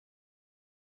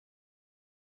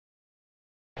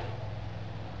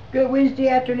Good Wednesday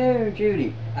afternoon,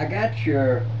 Judy. I got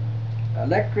your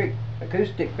electric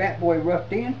acoustic FatBoy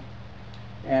roughed in,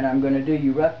 and I'm going to do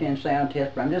your roughed in sound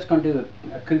test, but I'm just going to do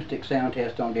an acoustic sound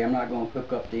test on there. I'm not going to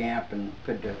hook up the amp and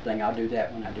put the thing. I'll do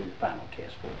that when I do the final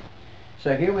test for it.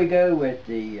 So here we go with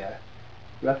the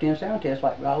roughed in sound test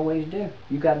like we always do.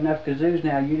 You got enough kazoos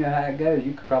now, you know how it goes.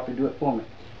 You could probably do it for me.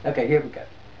 Okay, here we go.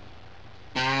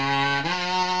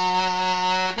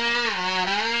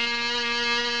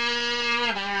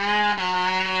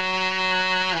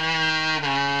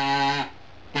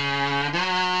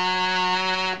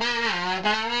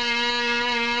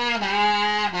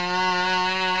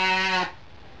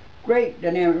 Great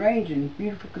dynamic range and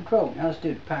beautiful control. Now let's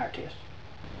do the power test.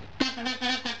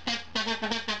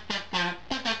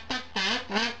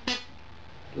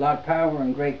 A lot of power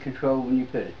and great control when you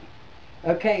put it.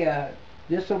 Okay,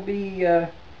 this will be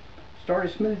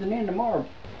started smoothing in tomorrow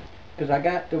because I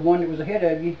got the one that was ahead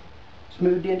of you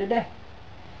smoothed in today.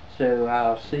 So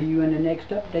I'll see you in the next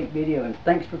update video, and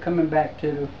thanks for coming back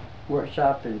to the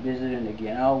workshop and visiting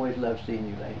again. I always love seeing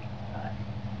you ladies.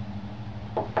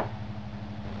 Bye.